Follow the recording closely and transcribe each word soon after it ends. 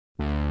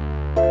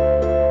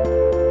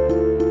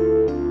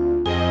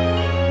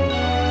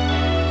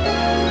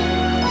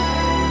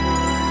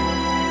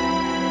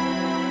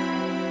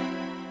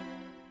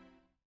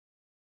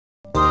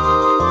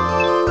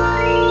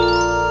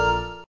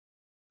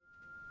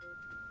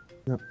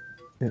Yep.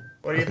 Yep.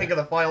 What do you think of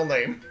the file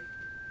name?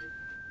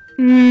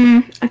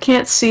 I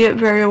can't see it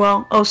very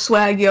well. Oh,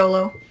 swag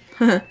YOLO.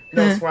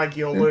 No, Swag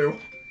Yolu.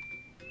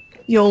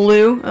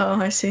 YOLO?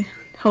 Oh, I see.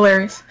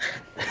 Hilarious.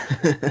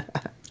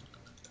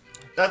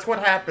 That's what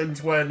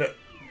happens when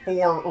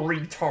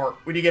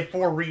when you get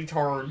 4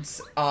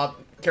 retards,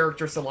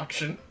 character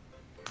selection.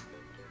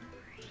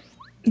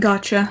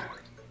 Gotcha.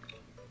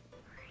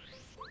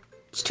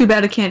 It's too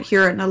bad I can't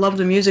hear it, and I love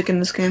the music in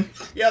this game.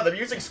 Yeah, the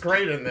music's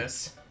great in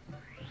this.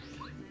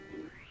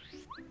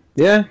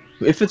 Yeah,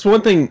 if it's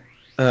one thing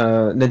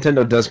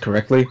Nintendo does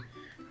correctly,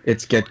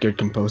 it's get good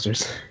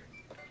composers.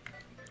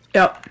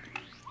 Yep.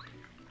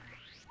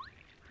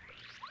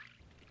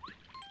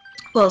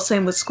 Well,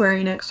 same with Square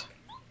Enix.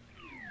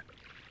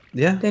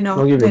 Yeah, They know.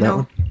 I'll give you They that know.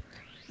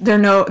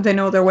 one. They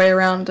know their way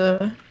around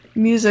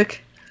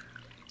music.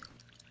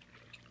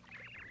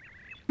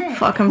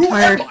 Fuck, I'm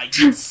tired. Who am I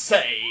to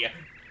say?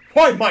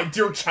 Why, my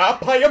dear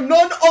chap, I am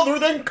none other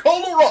than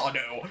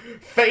Colorado,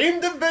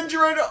 famed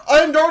adventurer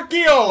and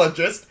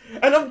archaeologist,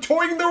 and I'm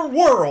touring the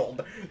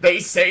world. They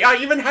say I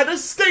even had a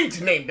state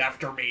named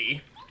after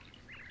me.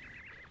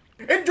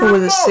 Enter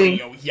With a C.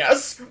 Mario,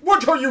 yes?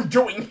 What are you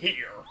doing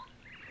here?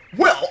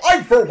 Well,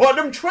 I for one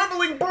am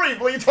traveling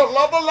bravely to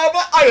Lava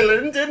Lava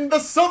Island in the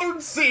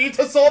Southern Sea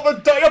to solve a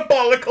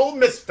diabolical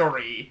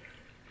mystery.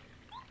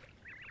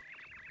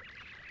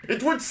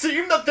 It would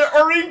seem that there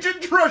are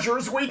ancient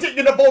treasures waiting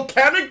in a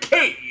volcanic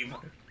cave.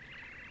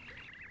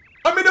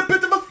 I'm in a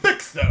bit of a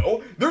fix,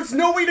 though. There's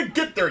no way to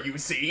get there, you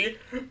see.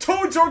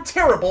 Toads are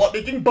terrible at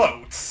making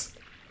boats.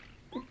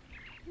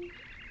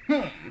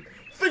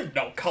 Think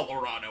now,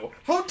 Colorado.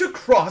 How to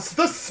cross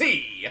the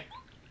sea?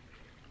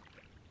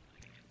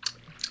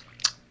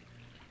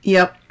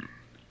 Yep.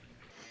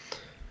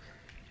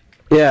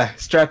 Yeah,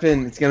 strap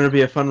in. It's gonna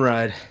be a fun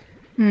ride.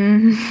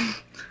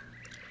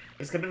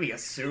 It's gonna be a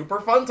super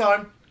fun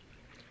time.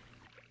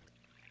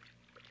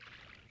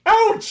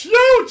 Ouch!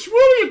 Ouch!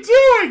 What are you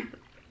doing?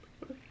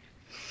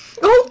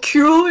 I'll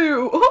kill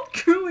you! I'll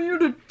kill you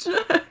to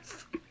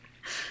death!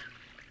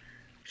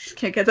 Just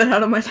can't get that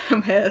out of my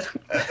damn head.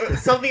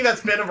 Something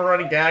that's been a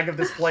running gag of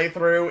this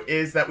playthrough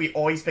is that we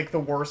always pick the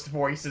worst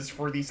voices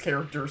for these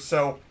characters,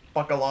 so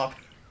buckle up.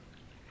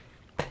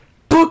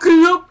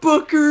 Buckle up,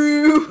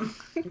 buckaroo!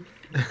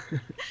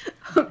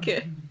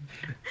 Okay.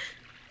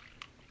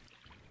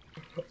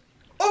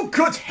 Oh,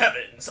 good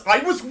heavens! I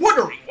was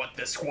wondering what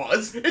this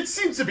was! It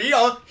seems to be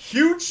a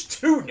huge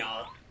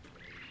tuna!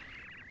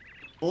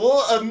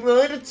 Oh, I'm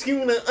not a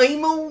tuna,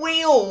 I'm a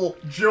whale,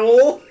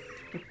 Joel!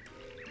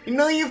 And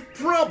I have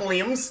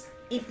problems.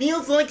 It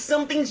feels like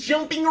something's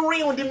jumping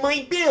around in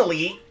my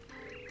belly.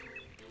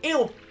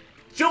 Ew,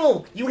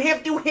 Joel, you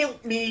have to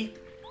help me.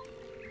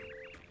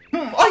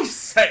 I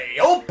say,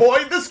 oh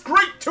boy, this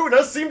great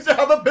tuna seems to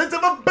have a bit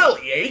of a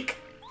bellyache.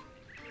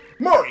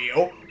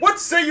 Mario, what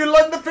say you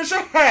lend the fish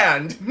a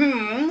hand,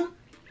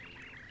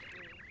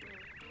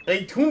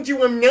 I told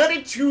you I'm not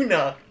a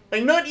tuna.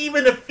 I'm not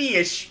even a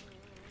fish.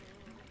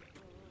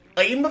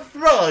 I am a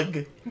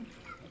frog.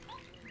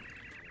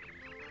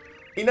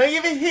 And I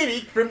have a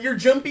headache from your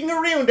jumping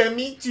around on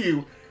me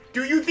too.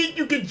 Do you think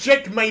you could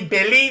check my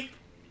belly?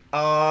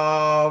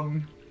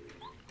 I'm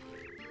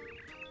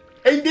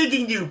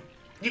begging you.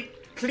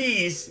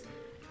 Please.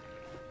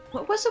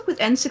 What was it with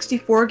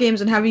N64 games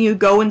and having you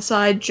go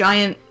inside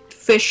giant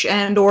fish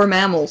and or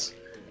mammals?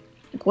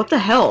 Like, what the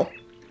hell?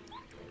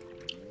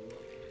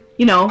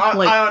 You know,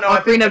 like I don't know,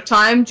 Ocarina of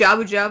Time,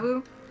 Jabu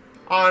Jabu?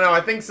 I don't know,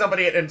 I think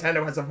somebody at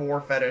Nintendo has a vor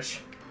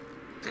fetish.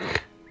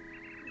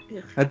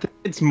 I think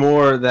it's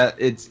more that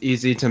it's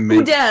easy to make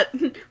Who dat?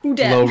 Who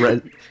dat? low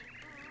res.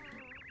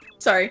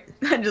 Sorry,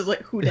 I'm just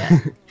like, who dat?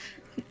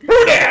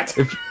 Who dat?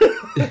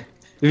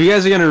 If you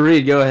guys are gonna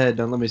read, go ahead.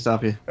 Don't let me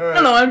stop you.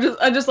 No, I'm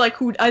just like,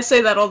 who? I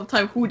say that all the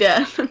time, who dat?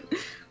 I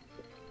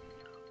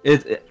I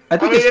think mean,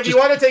 it's if just, you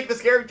want to take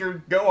this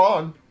character, go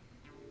on.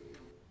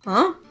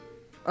 Huh?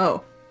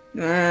 Oh.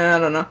 I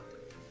don't know.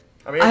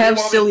 I mean, I if you have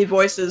want me- silly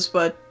voices,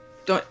 but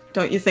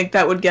don't you think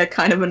that would get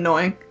kind of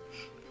annoying?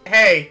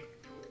 Hey.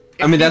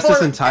 I mean, that's people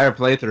this are- entire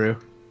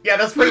playthrough. Yeah,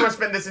 that's pretty much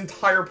been this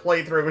entire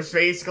playthrough, which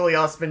basically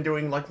us been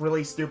doing, like,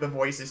 really stupid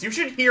voices. You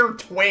should hear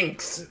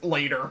Twinks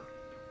later.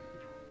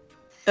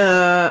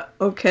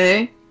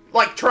 Okay.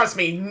 Like, trust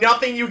me,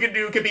 nothing you can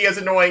do could be as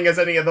annoying as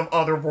any of the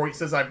other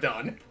voices I've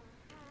done.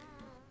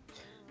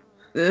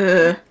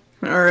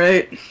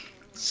 Alright.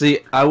 See,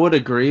 I would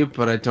agree,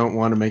 but I don't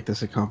want to make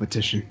this a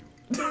competition.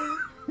 What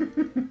do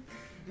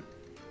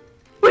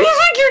you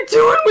think you're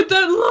doing with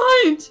that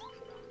line?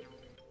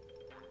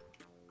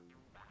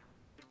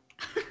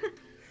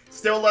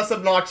 Still less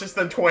obnoxious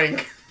than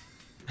Twink.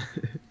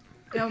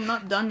 Yeah, I'm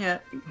not done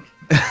yet.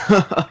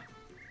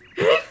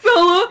 Hey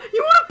fella,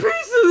 you want a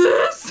piece of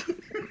this?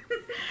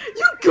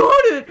 You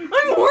got it!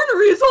 I'm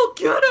ornery as all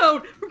get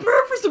out!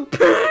 Prepare for some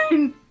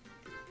pain!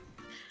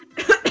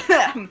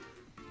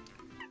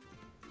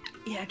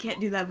 Yeah, I can't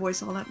do that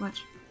voice all that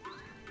much.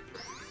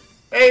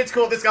 Hey, it's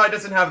cool, this guy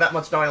doesn't have that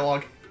much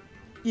dialogue.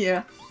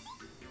 Yeah.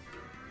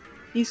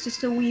 He's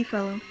just a wee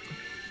fellow.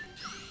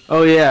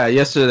 Oh yeah,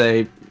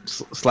 yesterday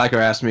Slacker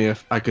asked me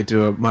if I could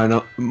do a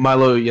Milo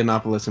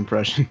Yiannopoulos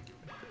impression.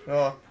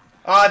 Oh.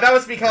 That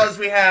was because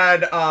we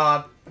had,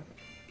 a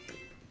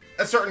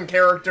certain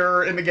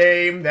character in the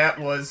game that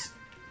was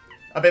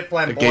a bit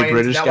flamboyant. A gay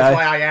British that guy? was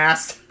why I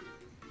asked.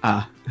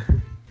 Ah.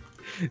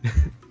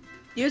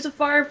 Use a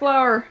fire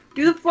flower.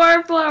 Do the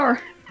fire flower.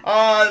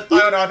 I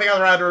don't know. I think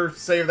I'd rather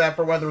save that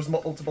for when there's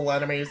multiple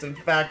enemies. In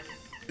fact,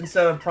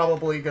 instead of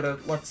probably gonna...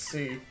 Let's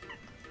see.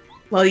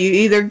 Well, you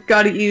either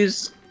gotta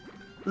use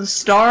the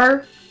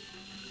star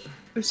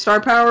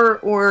power,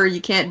 or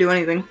you can't do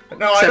anything.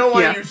 No, I don't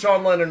want to use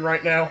Sean Lennon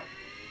right now.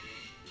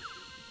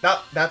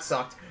 That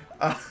sucked.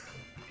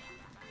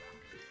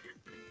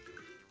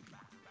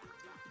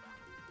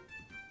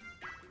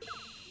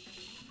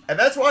 And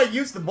that's why I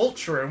used the Volt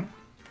Shroom.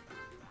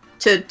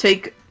 To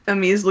take a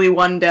measly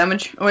 1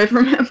 damage away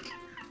from him.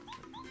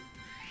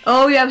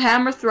 Oh, you have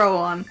Hammer Throw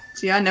on.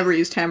 See, I never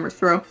used Hammer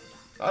Throw.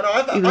 I know,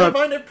 I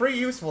find it pretty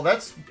useful.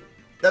 That's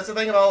the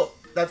thing about...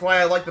 That's why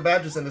I like the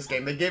badges in this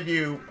game. They give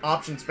you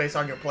options based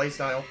on your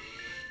playstyle.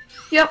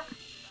 Yep.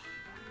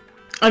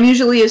 I'm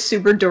usually a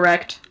super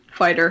direct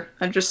fighter.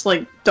 I just,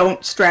 like,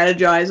 don't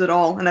strategize at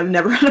all, and I've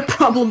never had a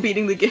problem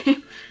beating the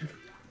game.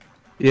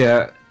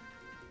 Yeah.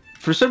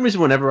 For some reason,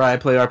 whenever I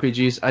play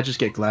RPGs, I just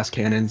get glass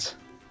cannons,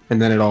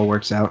 and then it all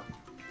works out.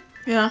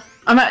 Yeah.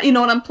 You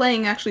know what, I'm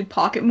playing, actually,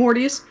 Pocket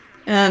Mortys,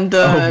 and,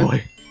 oh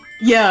boy.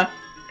 Yeah.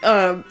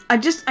 I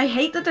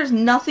hate that there's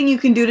nothing you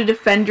can do to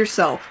defend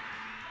yourself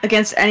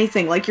against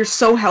anything. Like, you're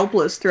so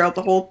helpless throughout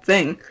the whole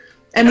thing.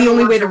 And the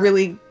only way to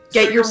really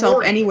get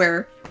yourself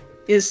anywhere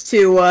is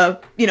to,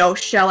 you know,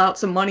 shell out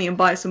some money and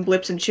buy some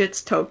blips and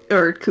shits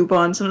or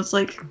coupons, and it's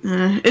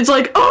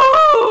like,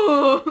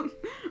 oh!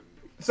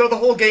 So the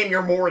whole game,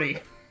 you're Morty.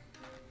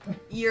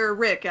 You're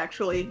Rick,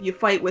 actually. You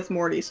fight with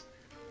Mortys.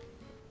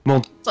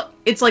 Well,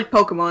 It's like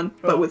Pokemon,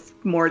 but with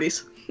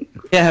Mortys.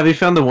 yeah, have you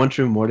found the one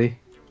true Morty?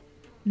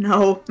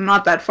 No, I'm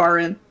not that far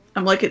in.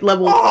 I'm like at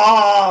level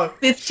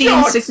 15,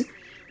 shucks! 16.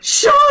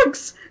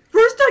 Shucks!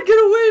 First I get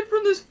away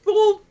from this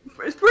fool.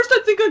 First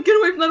I think I get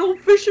away from that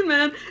old fishing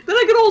man. Then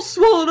I get all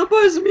swallowed up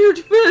by some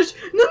huge fish.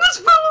 And then this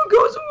fellow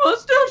grows a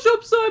mustache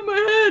upside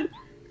my head.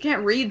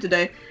 Can't read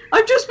today.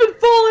 I've just been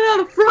falling out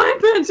of frying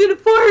pans into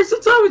fire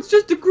since I was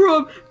just a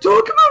grub.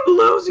 Talk about a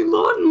lousy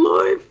lot in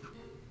life.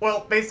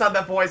 Well, based on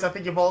that voice, I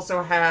think you've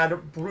also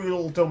had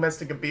brutal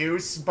domestic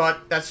abuse,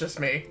 but that's just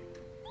me.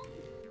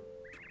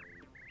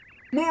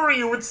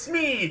 Mario, it's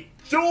me!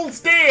 Joel's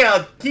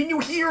dad! Can you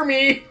hear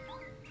me?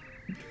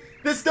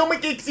 The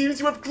stomachache seems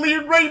to have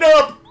cleared right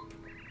up!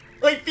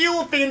 I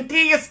feel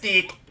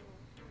fantastic!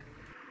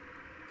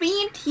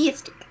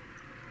 Fantastic.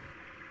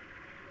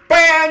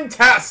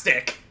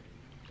 Fantastic!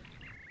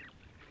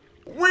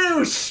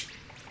 Whoosh!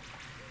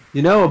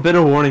 You know, a bit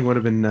of warning would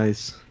have been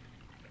nice.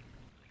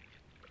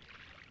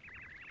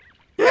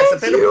 Yes, a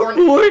bit of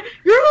warning. Boy,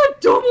 you're that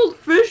dumb old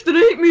fish that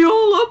ate me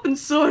all up and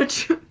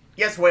such.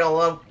 Yes,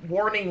 well, a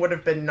warning would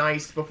have been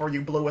nice before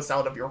you blew us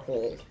out of your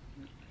hole.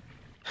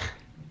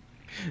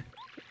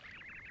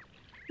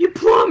 You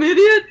plum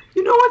idiot!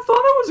 You know, I thought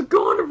I was a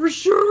goner for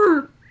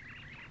sure.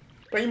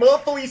 I'm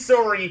awfully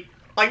sorry.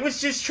 I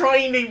was just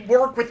trying to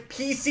work with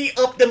PC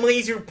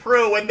Optimizer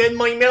Pro and then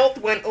my mouth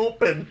went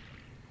open.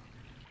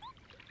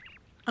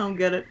 I don't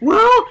get it.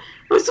 Well,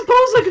 I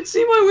suppose I could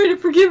see my way to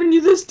forgiving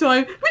you this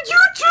time, but you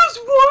just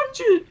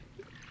watch it!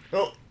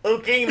 Oh,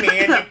 okay,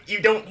 man.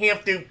 you don't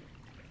have to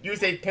use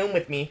that tone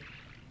with me.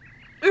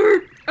 I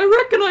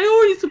reckon I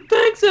owe you some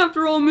thanks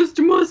after all,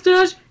 Mr.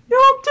 Mustache.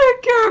 Y'all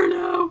take care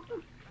now.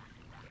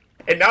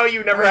 And now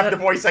you never have to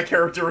voice that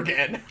character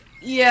again.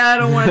 Yeah, I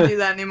don't want to do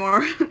that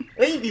anymore.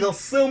 I feel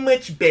so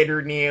much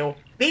better now.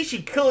 They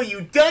should call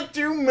you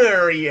Dr.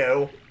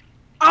 Mario.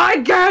 I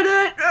get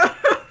it!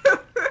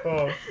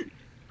 Oh.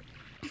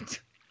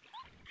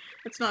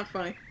 It's not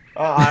funny.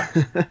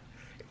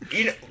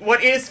 You know,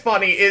 what is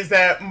funny is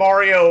that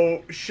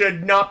Mario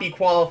should not be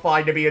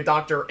qualified to be a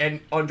doctor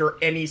under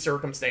any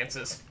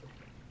circumstances.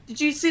 Did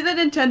you see that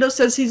Nintendo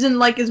says he's in,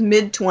 like, his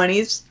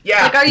mid-20s?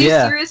 Yeah. Like, are you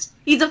serious?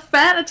 He's a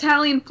fat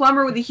Italian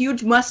plumber with a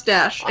huge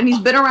mustache, and he's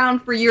been around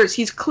for years.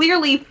 He's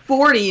clearly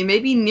 40,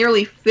 maybe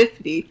nearly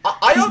 50.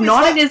 He's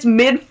not in his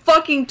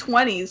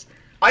mid-fucking-20s.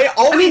 I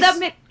always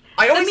means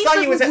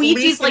thought he was at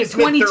least in his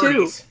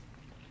mid-30s.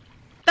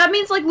 That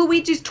means, like,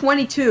 Luigi's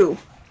 22.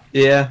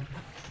 Yeah.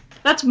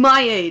 That's my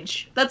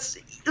age.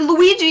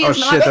 Luigi is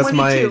not 22. That's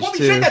my age, Holy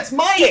too. shit, that's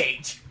my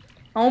age!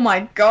 Oh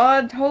my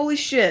god, holy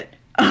shit.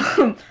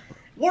 Why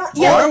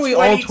are we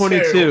all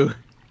 22?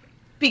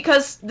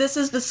 Because this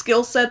is the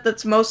skill set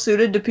that's most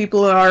suited to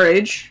people our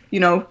age, you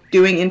know,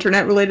 doing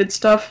internet-related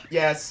stuff.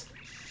 Yes.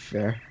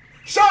 Fair.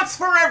 Shots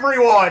for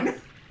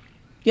everyone!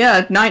 Yeah,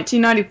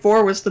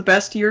 1994 was the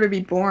best year to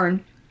be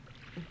born.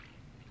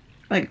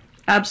 Like,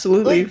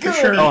 absolutely, for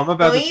sure. Oh, I'm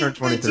about to turn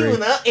 23.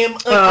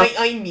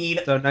 I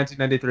need... So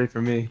 1993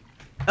 for me.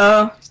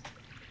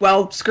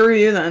 Well, screw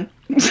you then.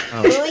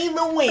 I'm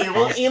a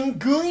whale, am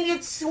good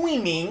at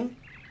swimming.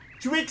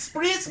 To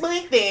express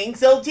my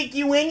thanks, I'll take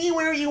you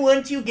anywhere you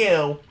want to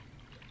go.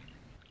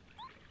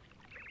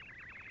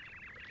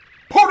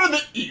 Pardon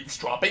the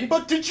eavesdropping,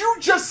 but did you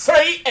just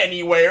say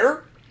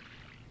anywhere?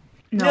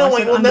 No,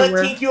 I will not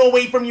take you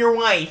away from your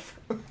wife.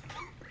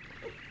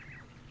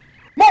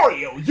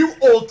 Mario, you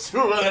old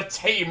tuna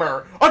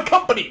tamer,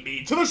 accompany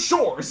me to the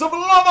shores of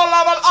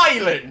Lava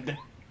Island.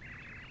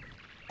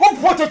 Oh,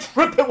 what a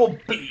trip it will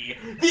be!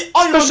 The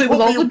island Especially with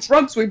will all be... the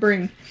drugs we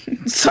bring.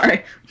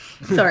 Sorry.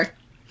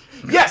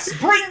 Yes,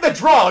 bring the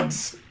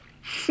drugs!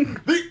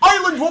 The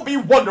island will be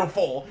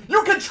wonderful!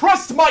 You can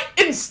trust my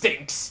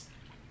instincts!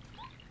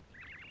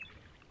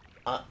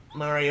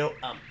 Mario,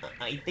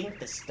 I think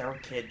the Star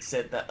Kid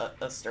said that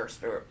a Star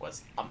Spirit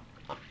was,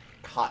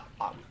 caught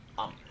on,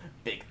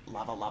 Big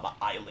Lava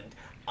Island.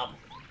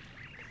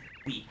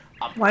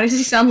 Why does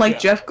he sound like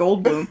Jeff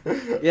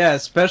Goldblum? Yeah,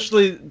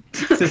 especially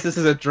since this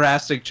is a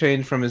drastic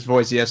change from his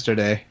voice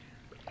yesterday.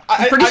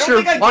 I'm pretty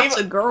sure Watt's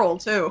a girl,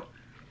 too.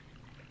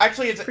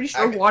 Actually, it's pretty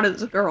sure Watt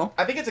is a girl.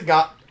 I think it's a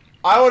guy.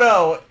 I don't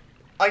know.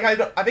 Like,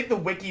 I think the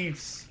wiki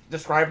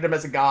described him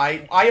as a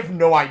guy. I have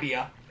no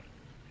idea.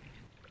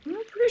 I'm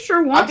pretty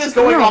sure Watt's I'm just a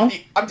girl.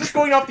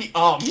 going off the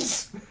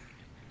ums.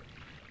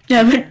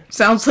 Yeah, that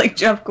sounds like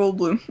Jeff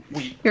Goldblum.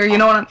 Here, you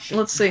know what?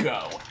 Let's see.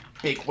 Go.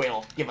 Big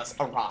Whale, give us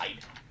a ride.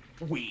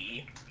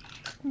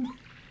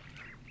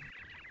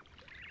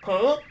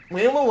 Huh?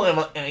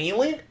 Lava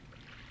Island?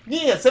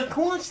 Yes, of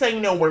course I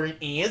know where it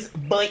is,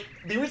 but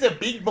there's a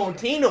big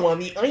volcano on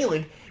the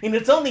island, and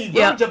it's on the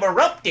verge of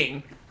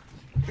erupting.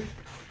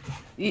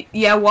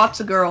 Yeah, Watt's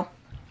a girl.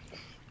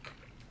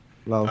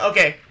 Well.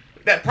 Okay,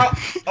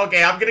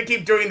 okay, I'm gonna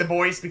keep doing the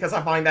voice because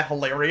I find that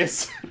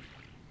hilarious.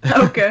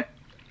 Okay.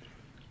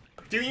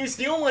 Do you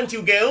still want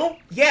to go?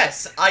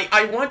 Yes,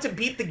 I want to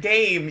beat the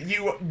game,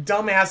 you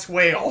dumbass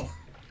whale.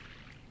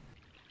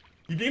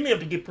 You didn't have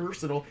to get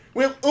personal.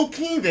 Well,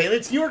 okay then,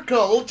 it's your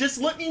call. Just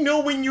let me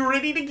know when you're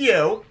ready to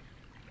go.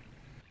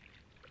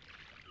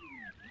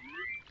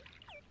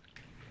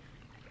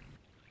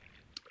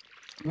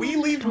 We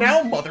leave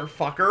now,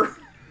 motherfucker.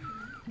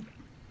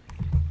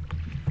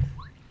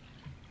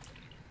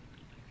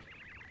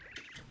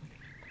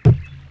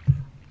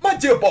 My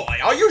dear boy,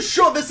 are you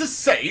sure this is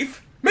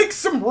safe? Make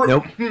some room.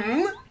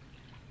 Nope.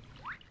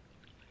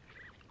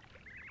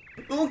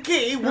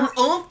 Okay, we're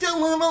off to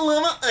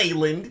Lava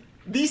Island.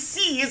 The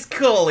sea is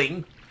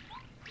calling.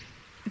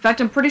 In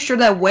fact, I'm pretty sure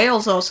that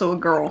whale's also a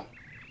girl.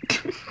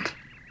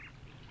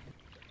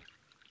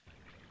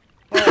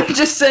 I'm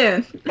just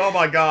saying. Oh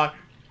my god.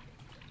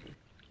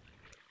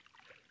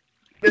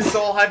 Miss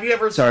Soul, have you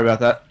ever... Sorry about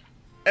that.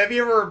 Have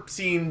you ever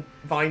seen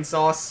Vine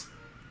Sauce?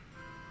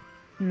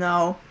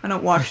 No, I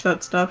don't watch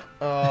that stuff.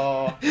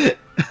 Oh. It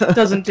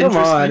doesn't interest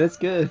me. Come on, it's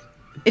good.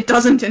 It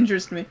doesn't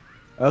interest me.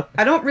 Okay.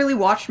 I don't really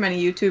watch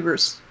many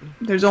YouTubers.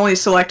 There's only a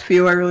select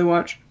few I really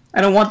watch. I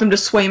don't want them to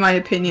sway my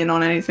opinion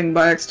on anything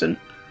by accident.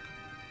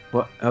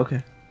 What?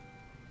 Okay.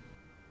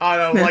 I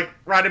don't know, like,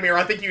 Radomir,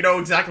 I think you know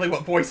exactly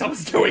what voice I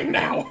was doing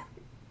now.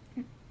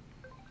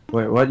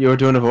 Wait, what? You were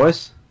doing a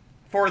voice?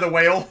 For the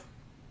whale.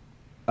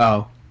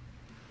 Oh.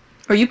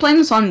 Are you playing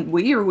this on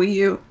Wii or Wii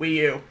U? Wii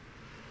U.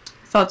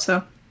 Thought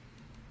so.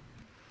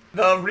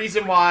 The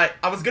reason why...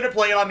 I was gonna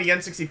play it on the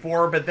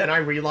N64, but then I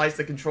realized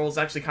the controls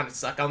actually kind of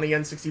suck on the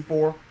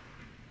N64.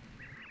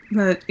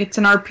 But it's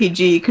an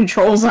RPG.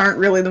 Controls aren't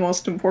really the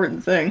most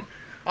important thing.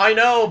 I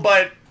know,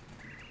 but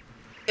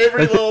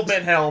every little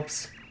bit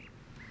helps.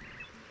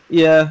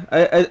 Yeah,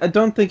 I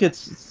don't think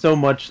it's so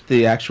much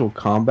the actual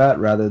combat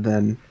rather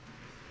than,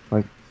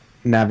 like,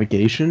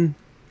 navigation.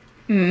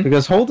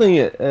 Because holding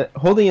an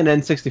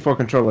N64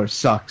 controller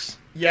sucks.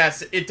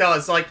 Yes, it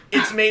does. Like,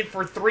 it's made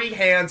for 3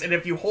 hands, and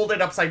if you hold it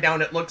upside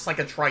down, it looks like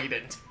a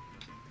trident.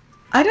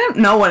 I don't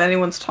know what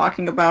anyone's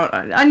talking about.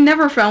 I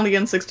never found the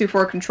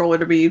N64 controller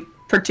to be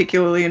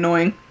particularly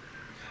annoying.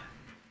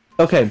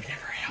 Okay,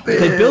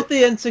 they built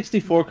the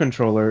N64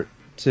 controller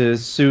to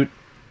suit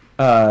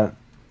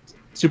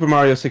Super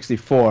Mario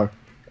 64,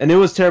 and it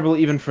was terrible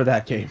even for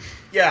that game.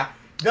 Yeah.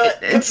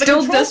 It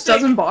still just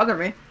doesn't bother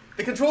me.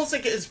 The control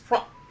stick is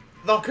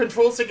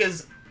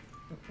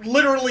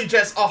literally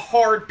just a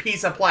hard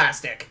piece of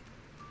plastic.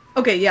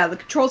 Okay, yeah, the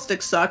control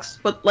stick sucks,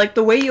 but, like,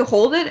 the way you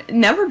hold it, it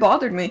never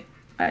bothered me.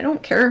 I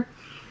don't care.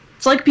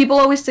 It's like people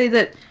always say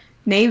that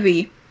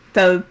Navy,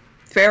 the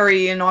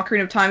fairy in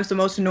Ocarina of Time, is the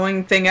most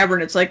annoying thing ever,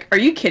 and it's like, are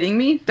you kidding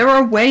me? There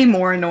are way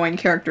more annoying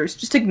characters.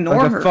 Just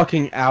ignore her. Like a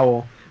fucking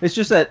owl. It's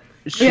just that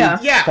she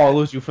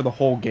follows you for the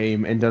whole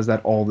game and does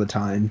that all the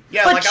time.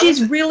 Yeah, but like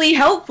she's really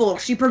helpful.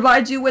 She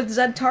provides you with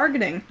Z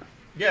targeting.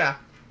 Yeah.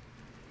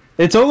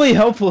 It's only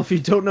helpful if you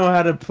don't know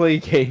how to play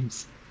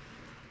games.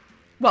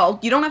 Well,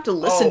 you don't have to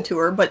listen to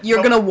her, but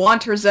you're gonna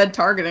want her Z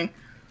targeting.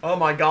 Oh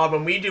my god,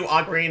 when we do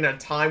Ocarina of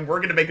Time,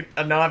 we're gonna make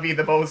Navi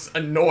the most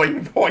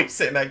annoying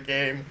voice in that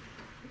game.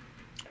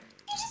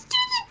 Just do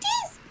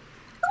this.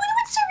 I wonder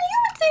what Serena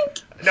would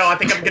think. No, I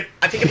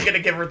think I'm gonna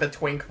give her the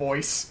twink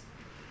voice.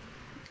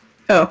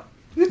 Oh.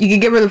 You can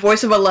give her the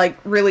voice of a, like,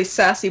 really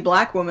sassy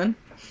black woman.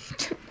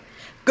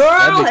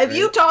 Girl, have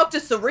you talked to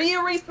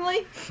Serena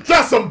recently?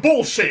 That's some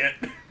bullshit!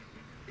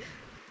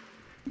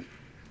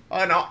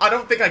 Oh no, I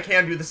don't think I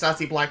can do the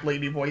sassy black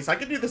lady voice. I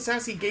can do the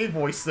sassy gay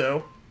voice,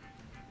 though.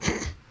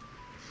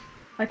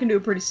 I can do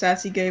a pretty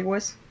sassy gay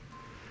voice.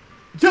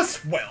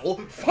 Yes, well,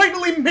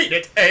 finally made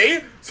it,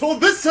 eh? So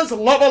this is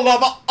Lava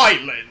Lava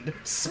Island.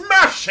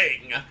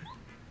 Smashing!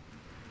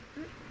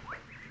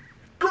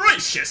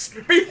 Gracious!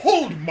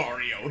 Behold,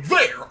 Mario,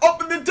 there,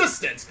 up in the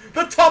distance,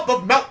 the top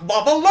of Mount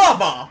Lava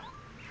Lava!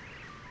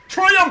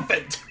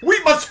 Triumphant! We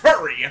must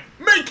hurry!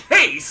 Make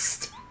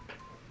haste!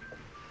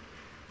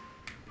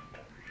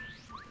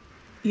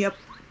 Yep.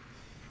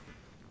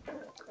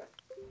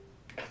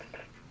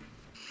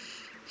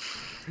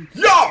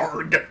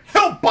 Yarg!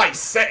 Help, I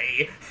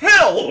say!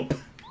 Help!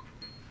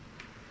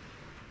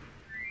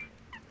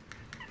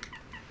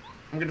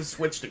 I'm gonna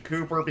switch to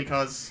Cooper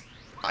because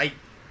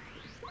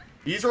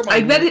these are my...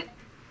 I bet it...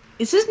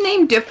 Is his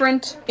name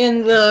different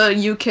in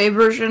the UK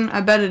version?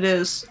 I bet it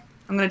is.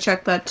 I'm gonna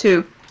check that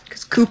too.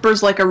 Because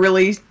Cooper's like a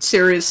really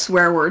serious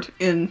swear word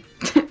in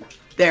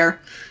there.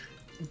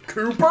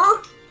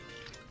 Cooper?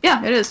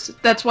 Yeah, it is.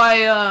 That's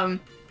why,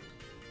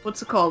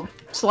 what's it called?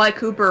 Sly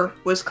Cooper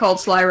was called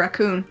Sly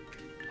Raccoon.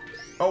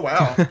 Oh,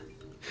 wow.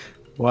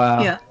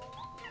 Wow. Yeah.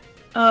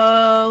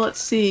 Let's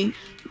see.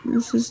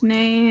 This is his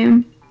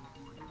name.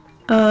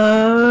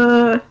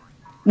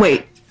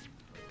 Wait.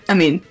 I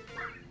mean,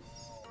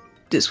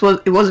 it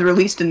wasn't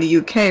released in the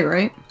UK,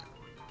 right?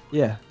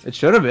 Yeah, it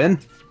should have been.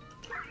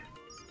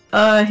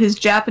 His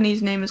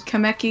Japanese name is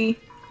Kameki.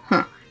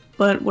 Huh.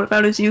 But what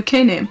about his UK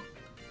name?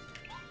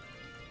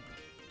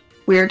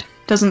 Weird.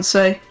 Doesn't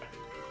say.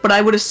 But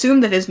I would assume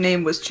that his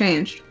name was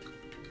changed.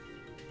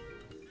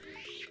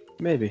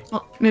 Maybe.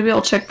 Well, maybe I'll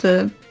check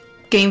the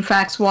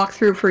GameFAQs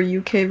walkthrough for a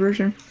UK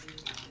version.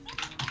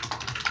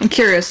 I'm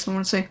curious. I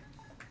want to see.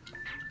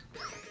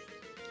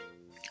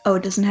 Oh,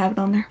 it doesn't have it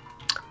on there.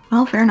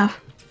 Well, fair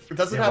enough. It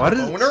doesn't have a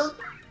boner?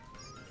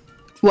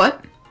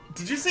 What?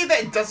 Did you say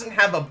that it doesn't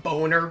have a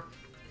boner?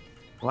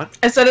 What?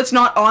 I said it's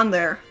not on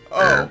there.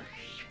 Oh.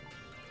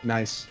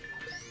 Nice.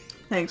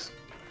 Thanks.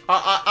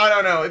 I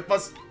don't know. It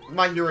must...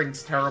 My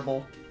hearing's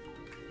terrible.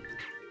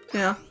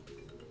 Yeah.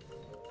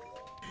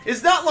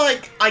 It's not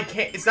like I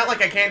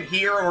can't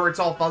hear or it's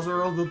all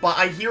fuzzy, but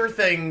I hear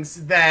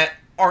things that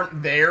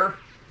aren't there.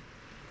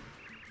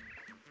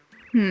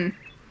 Hmm.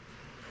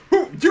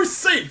 You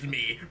saved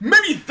me!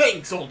 Many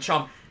thanks, old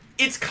chum.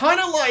 It's kind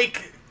of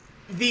like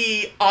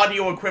the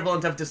audio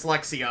equivalent of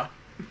dyslexia.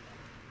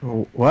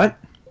 What?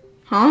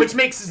 Huh? Which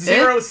makes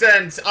zero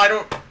sense.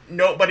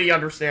 Nobody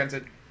understands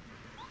it.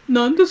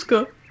 None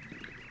discuss.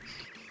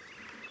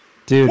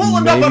 Dude, Well,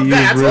 enough of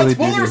that. really Let's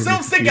pull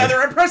ourselves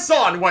together and press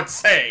on, what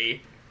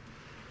say?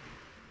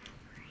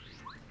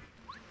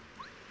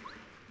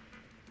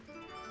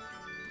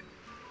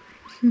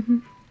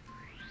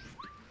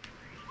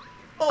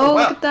 Oh, wow.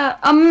 look at that.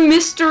 A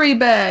mystery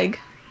bag.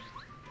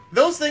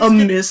 Those things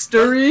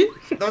mystery?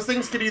 Those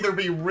things can either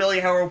be really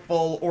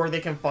helpful or they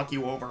can fuck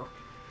you over.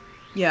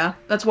 Yeah,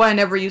 that's why I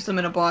never use them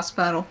in a boss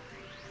battle.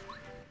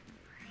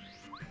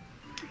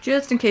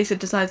 Just in case it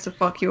decides to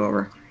fuck you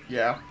over.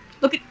 Yeah.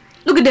 Look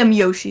at them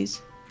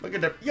Yoshis. Look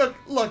at them.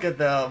 Look at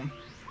them.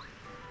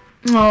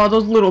 Oh,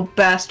 those little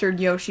bastard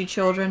Yoshi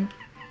children.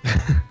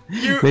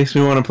 Makes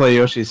me want to play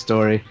Yoshi's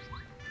Story.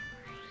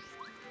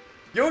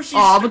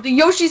 Aw, but the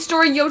Yoshi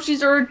Story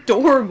Yoshis are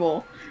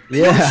adorable.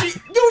 Yeah.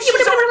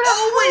 Yoshis are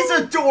always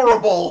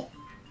adorable.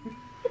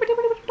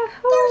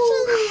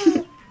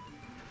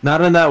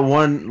 Not in that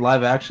one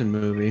live-action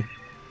movie.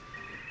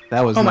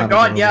 That was. Oh my not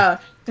god, adorable. yeah.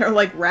 They're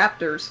like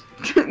raptors.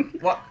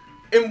 What?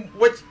 In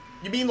what?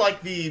 You mean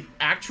like the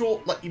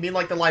actual? You mean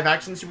like the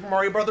live-action Super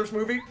Mario Brothers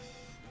movie?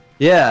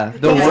 Yeah, the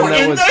Those one were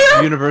that in was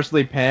there?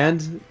 universally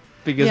panned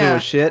because it Yeah.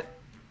 was shit.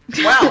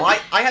 Wow,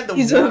 I had the.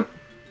 He's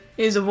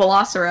a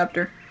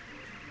velociraptor.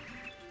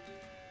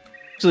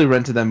 Actually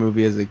rented that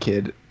movie as a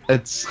kid.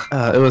 It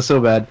was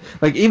so bad.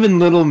 Like even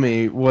little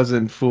me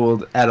wasn't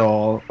fooled at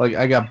all. Like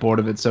I got bored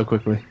of it so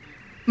quickly.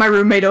 My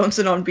roommate owns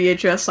it on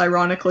VHS,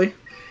 ironically.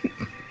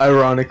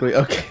 Ironically,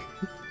 okay.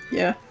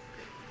 Yeah.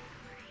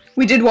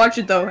 We did watch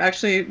it though,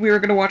 actually. We were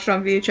gonna watch it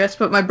on VHS,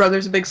 but my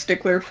brother's a big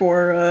stickler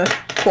for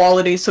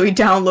quality, so he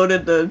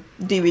downloaded the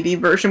DVD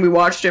version. We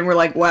watched it and we're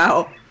like,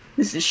 wow,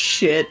 this is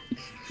shit.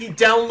 He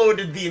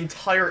downloaded the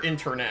entire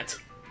internet.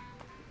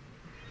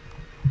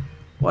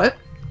 What?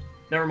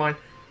 Never mind.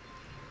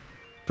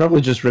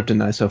 Probably just ripped an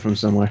ISO from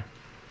somewhere.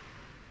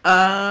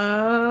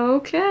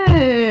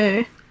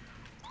 Okay.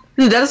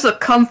 Dude, that is the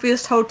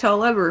comfiest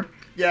hotel ever.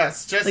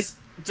 Yes,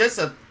 just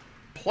a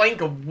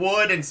plank of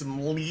wood and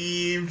some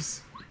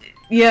leaves.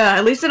 Yeah,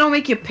 at least they don't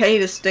make you pay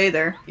to stay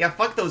there. Yeah,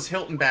 fuck those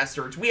Hilton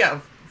bastards. We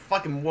have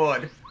fucking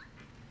wood.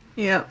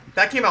 Yeah.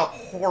 That came out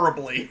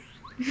horribly.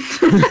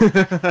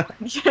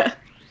 Yeah.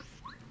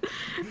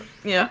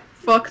 Yeah.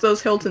 Fuck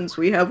those Hiltons,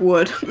 we have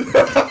wood.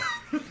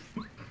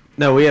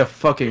 No, we have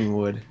fucking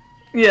wood.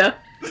 Yeah,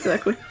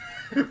 exactly.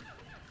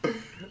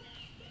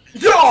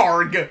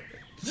 Yarg!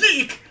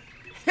 Yeek!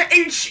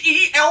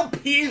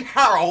 H-E-L-P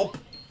help!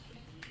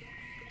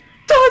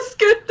 Let's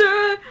get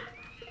there!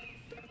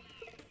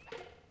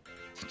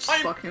 Just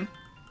fuck him.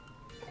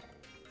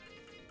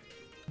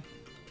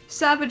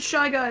 Savage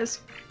Shy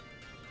Guys.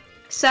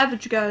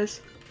 Savage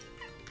Guys.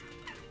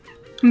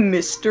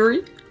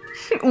 Mystery.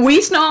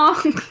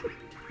 Weesnaw.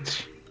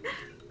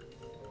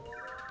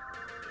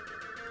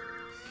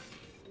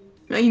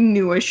 I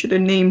knew I should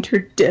have named her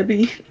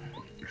Debbie.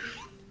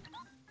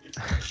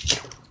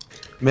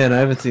 Man, I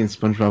haven't seen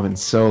SpongeBob in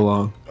so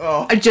long.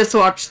 Oh. I just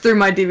watched through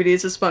my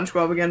DVDs of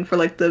SpongeBob again for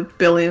like the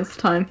billionth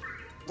time.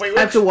 Wait,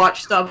 I have to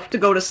watch stuff to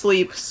go to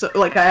sleep, so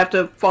like I have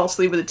to fall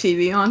asleep with the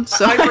TV on,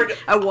 so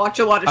I watch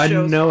a lot of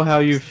shows. I know how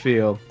you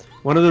feel.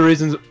 One of the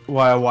reasons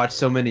why I watch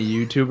so many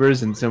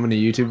YouTubers and so many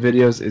YouTube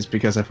videos is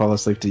because I fall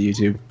asleep to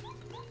YouTube.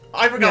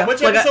 I forgot,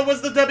 which episode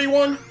was the Debbie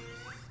one?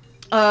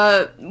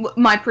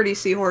 My Pretty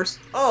Seahorse.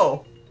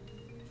 Oh.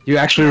 You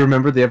actually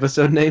remember the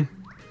episode name?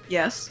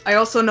 Yes. I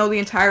also know the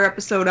entire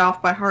episode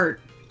off by heart.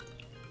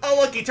 Oh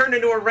look, he turned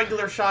into a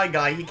regular Shy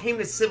Guy. He came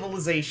to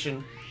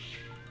civilization.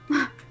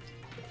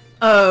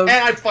 And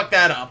I fucked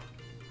that up.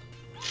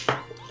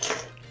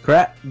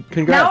 Congrats.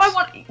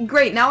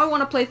 Now I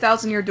want to play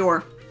Thousand Year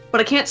Door,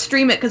 but I can't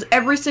stream it because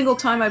every single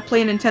time I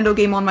play a Nintendo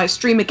game on my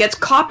stream, it gets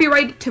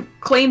copyright to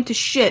claim to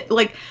shit.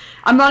 Like,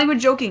 I'm not even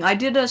joking. I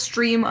did a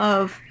stream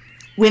of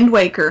Wind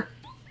Waker,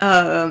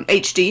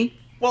 HD.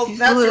 Well,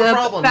 that's your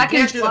problem. You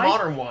can't do the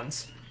modern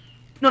ones.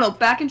 No,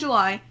 back in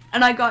July,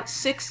 and I got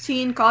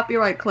 16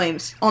 copyright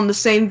claims on the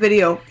same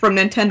video from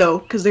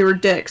Nintendo because they were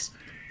dicks.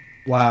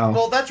 Wow.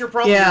 Well, that's your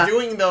problem. Yeah.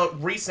 You're doing the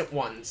recent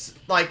ones.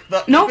 Like,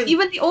 the... No,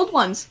 even the old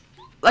ones.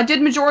 I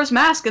did Majora's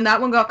Mask, and that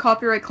one got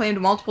copyright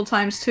claimed multiple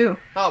times, too.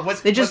 Oh,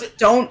 they just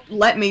don't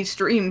let me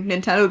stream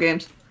Nintendo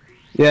games.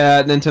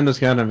 Yeah, Nintendo's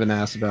kind of an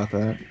ass about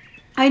that.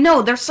 I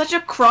know, they're such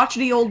a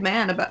crotchety old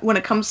man about when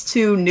it comes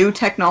to new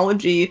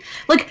technology.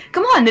 Like,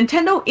 come on,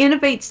 Nintendo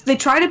innovates. They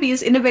try to be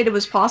as innovative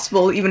as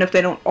possible, even if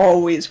they don't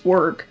always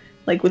work.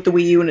 Like with the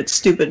Wii U and its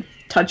stupid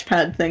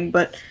touchpad thing,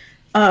 but,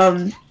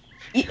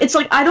 it's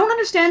like, I don't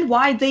understand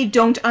why they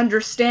don't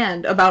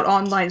understand about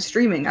online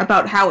streaming,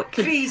 about how it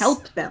could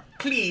help them.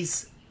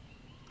 Please.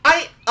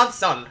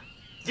 Son,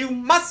 you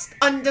must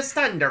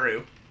understand,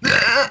 Daru.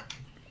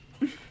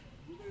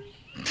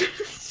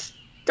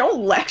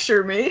 Don't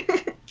lecture me.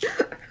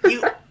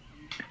 The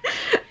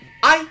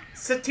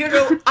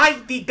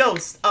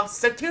ghost of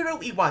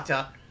Satoru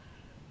Iwata,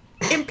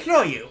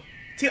 implore you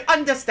to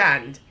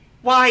understand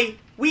why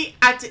we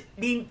at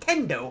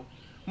Nintendo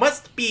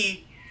must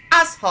be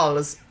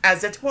assholes,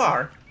 as it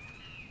were.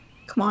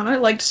 Come on, I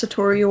liked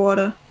Satoru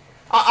Iwata.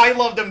 I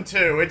loved him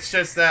too. It's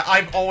just that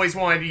I've always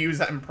wanted to use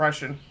that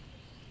impression.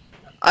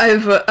 I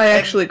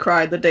actually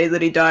cried the day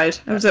that he died.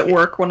 I was at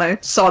work when I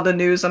saw the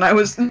news, and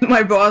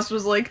my boss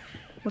was like,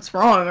 "What's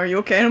wrong? Are you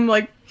okay?" And I'm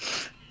like,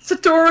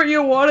 "Satoru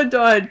Iwata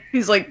died."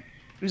 He's like,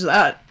 "Who's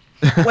that?"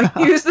 Like,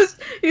 he's the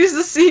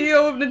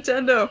CEO of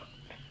Nintendo.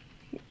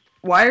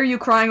 Why are you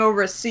crying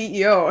over a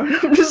CEO? And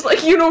I'm just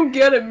like, you don't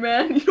get it,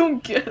 man. You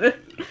don't get it.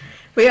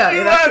 But yeah,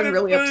 it actually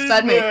really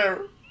upset me.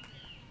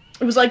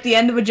 It was like the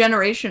end of a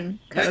generation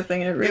kind of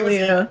thing. It really,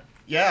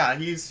 Yeah,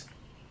 he's...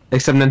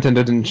 Except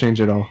Nintendo didn't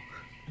change at all.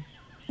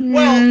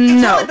 Well,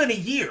 it's only been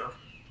a year.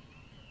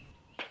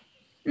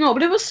 No,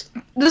 but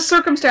the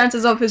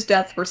circumstances of his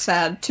death were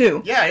sad,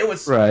 too. Yeah, it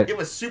was It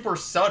was super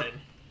sudden.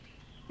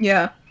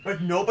 Yeah. Like,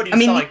 nobody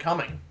saw it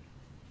coming.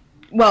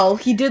 Well,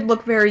 he did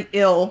look very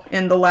ill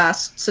in the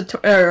last, what's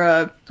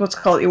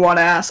it called, Iwata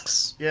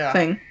Asks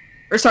thing.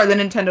 Or sorry, the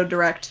Nintendo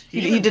Direct.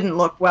 He didn't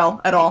look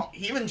well at all.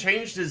 He even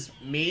changed his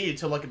Mii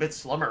to look a bit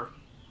slimmer.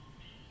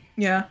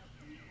 Yeah.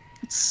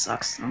 It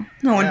sucks, though.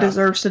 No one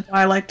deserves to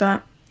die like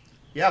that.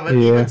 Yeah, but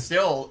even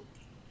still,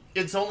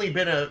 it's only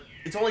been a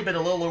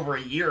little over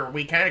a year.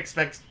 We can't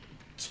expect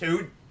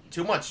too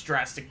much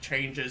drastic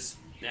changes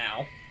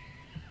now.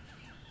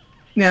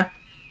 Yeah.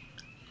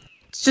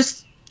 It's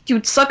just, it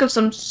would suck if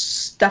some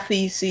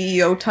stuffy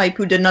CEO type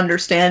who didn't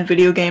understand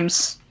video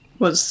games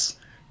was,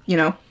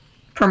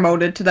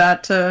 promoted to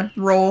that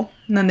role,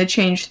 and then they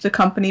changed the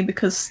company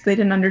because they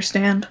didn't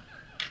understand.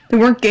 They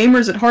weren't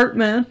gamers at heart,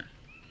 man.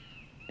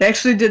 They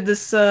actually did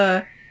this,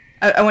 I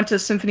went to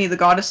Symphony of the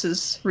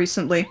Goddesses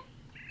recently.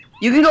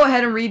 You can go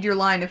ahead and read your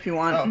line if you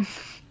want. Oh.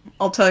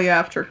 I'll tell you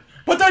after.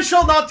 But I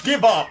shall not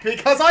give up,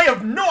 because I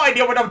have no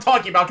idea what I'm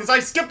talking about, because I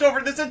skipped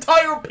over this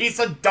entire piece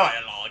of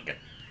dialogue.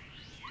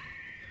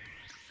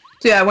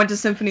 So yeah, I went to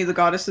Symphony of the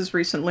Goddesses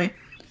recently.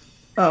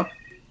 Oh.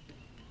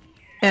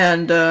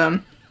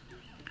 And,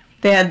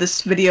 they had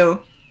this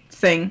video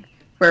thing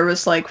where it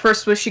was like,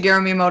 first was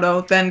Shigeru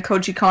Miyamoto, then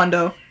Koji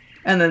Kondo,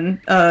 and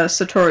then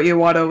Satoru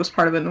Iwata was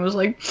part of it, and it was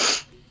like...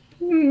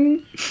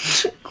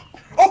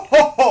 Oh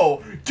ho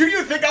ho! Do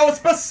you think I was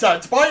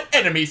beset by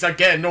enemies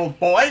again, old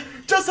boy?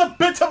 Just a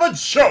bit of a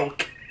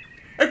joke!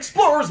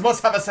 Explorers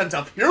must have a sense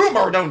of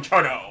humor, don't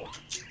you know?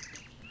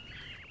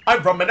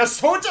 I'm from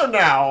Minnesota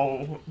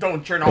now,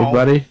 don't you know? Hey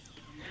buddy,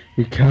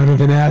 you're kind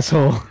of an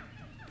asshole.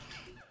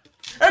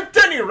 At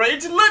any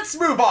rate, let's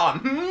move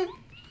on,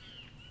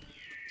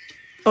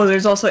 Oh,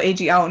 there's also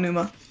Eiji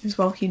Aonuma as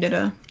well. He did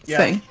a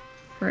thing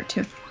for it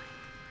too.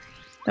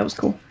 That was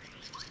cool.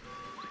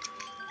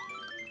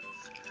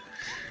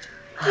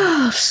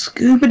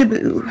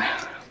 Scooby-Doo.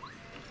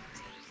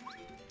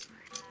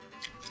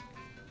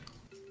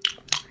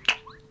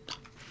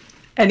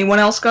 Anyone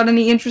else got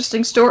any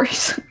interesting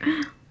stories?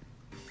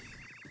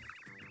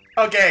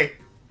 Okay.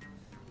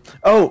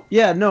 Oh,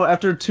 yeah, no,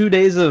 after 2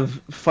 days of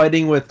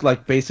fighting with,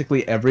 like,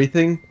 basically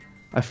everything,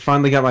 I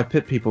finally got my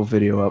Pit People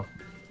video up.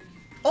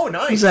 Oh,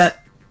 nice. Who's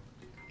that?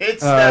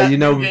 It's that you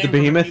know, new game the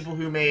Behemoth? from the people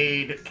who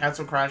made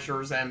Castle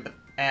Crashers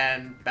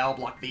and Battle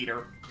Block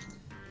Theater.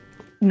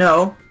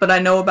 No, but I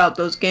know about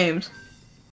those games.